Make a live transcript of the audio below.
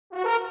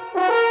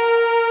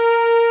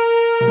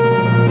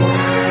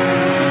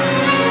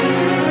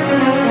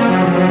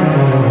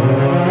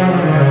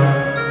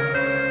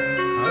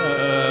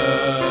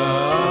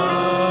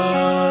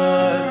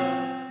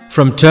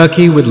From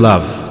Turkey with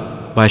Love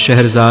by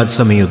Shehrazad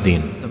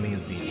Samiuddin.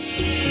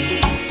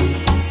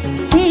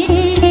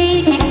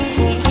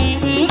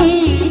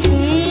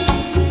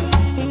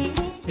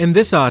 In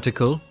this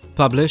article,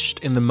 published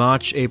in the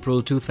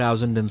March-April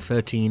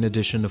 2013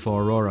 edition of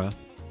Aurora,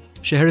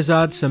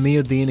 Shehrazad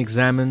Samiuddin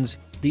examines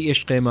the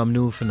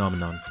Ishq-e-Mamnu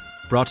phenomenon,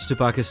 brought to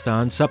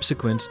Pakistan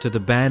subsequent to the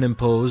ban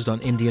imposed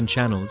on Indian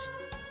channels.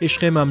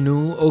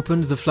 Ishq-e-Mamnu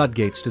opened the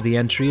floodgates to the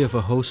entry of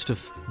a host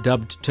of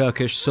dubbed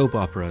Turkish soap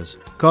operas,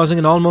 causing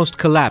an almost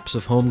collapse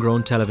of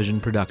homegrown television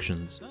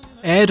productions.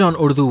 Aired on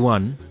Urdu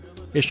One,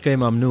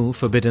 Ishq-e-Mamnu,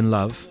 Forbidden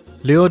Love,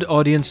 lured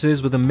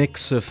audiences with a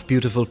mix of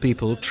beautiful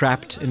people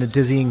trapped in a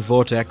dizzying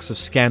vortex of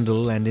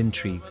scandal and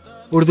intrigue.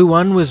 Urdu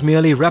One was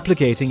merely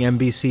replicating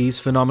MBC's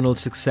phenomenal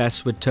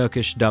success with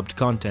Turkish dubbed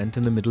content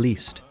in the Middle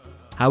East.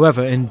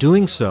 However, in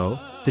doing so,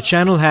 the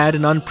channel had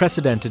an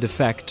unprecedented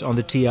effect on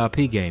the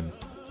TRP game,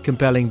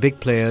 compelling big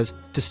players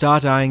to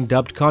start eyeing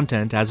dubbed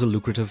content as a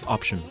lucrative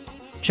option.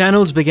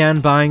 Channels began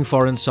buying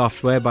foreign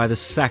software by the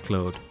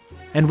sackload,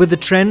 and with the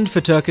trend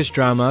for Turkish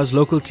dramas,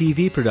 local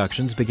TV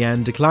productions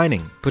began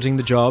declining, putting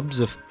the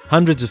jobs of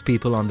hundreds of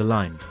people on the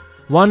line.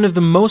 One of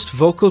the most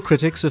vocal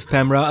critics of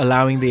Pemra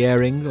allowing the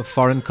airing of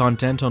foreign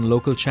content on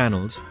local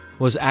channels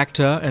was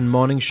actor and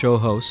morning show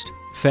host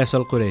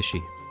Faisal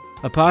Qureshi.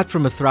 Apart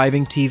from a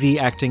thriving TV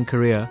acting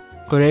career,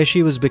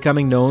 Qureshi was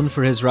becoming known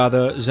for his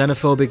rather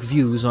xenophobic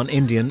views on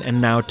Indian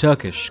and now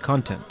Turkish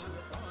content.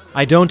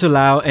 "I don't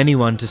allow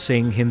anyone to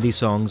sing Hindi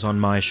songs on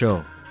my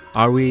show.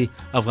 Are we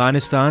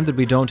Afghanistan that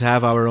we don't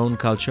have our own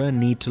culture and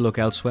need to look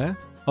elsewhere?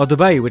 Or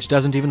Dubai, which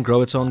doesn't even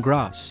grow its own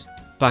grass?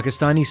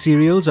 Pakistani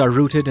serials are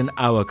rooted in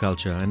our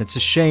culture, and it's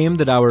a shame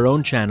that our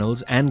own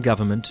channels and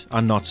government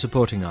are not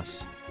supporting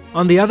us."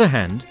 On the other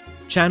hand,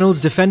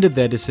 channels defended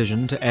their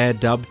decision to air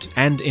dubbed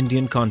and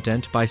Indian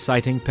content by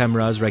citing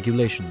Pemra's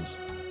regulations.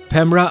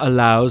 Pemra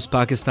allows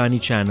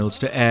Pakistani channels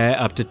to air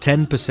up to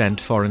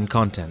 10% foreign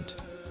content.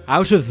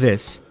 Out of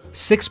this,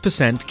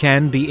 6%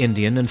 can be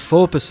Indian and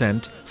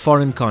 4%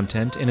 foreign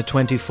content in a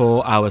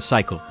 24-hour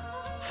cycle.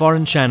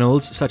 Foreign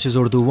channels such as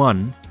Urdu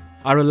One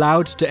are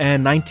allowed to air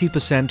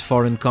 90%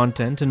 foreign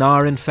content and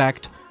are in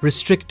fact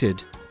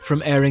restricted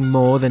from airing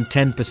more than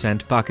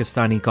 10%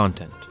 Pakistani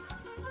content.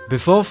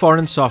 Before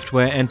foreign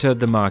software entered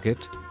the market,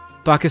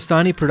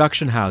 Pakistani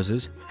production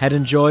houses had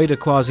enjoyed a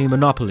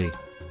quasi-monopoly,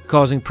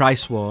 causing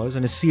price wars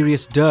and a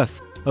serious dearth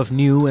of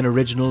new and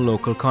original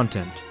local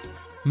content.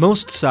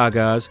 Most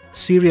sagas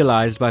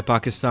serialized by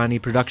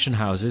Pakistani production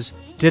houses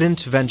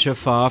didn't venture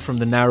far from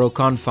the narrow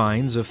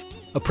confines of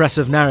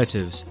oppressive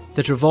narratives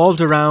that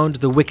revolved around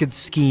the wicked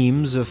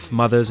schemes of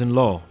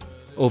mothers-in-law.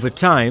 Over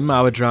time,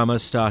 our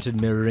dramas started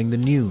mirroring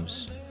the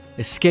news.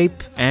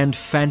 Escape and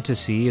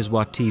fantasy is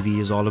what TV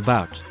is all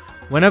about.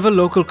 Whenever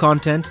local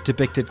content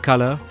depicted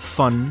color,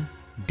 fun,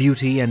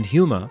 beauty, and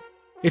humor,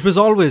 it was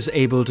always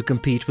able to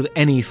compete with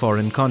any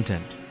foreign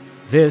content.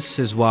 This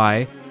is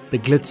why the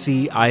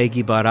glitzy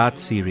Aayegi Baarat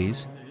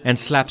series and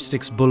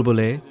slapsticks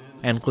Bulbule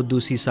and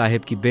Qudusi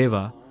Sahib Ki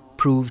Beva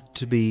proved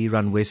to be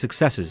runway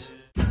successes.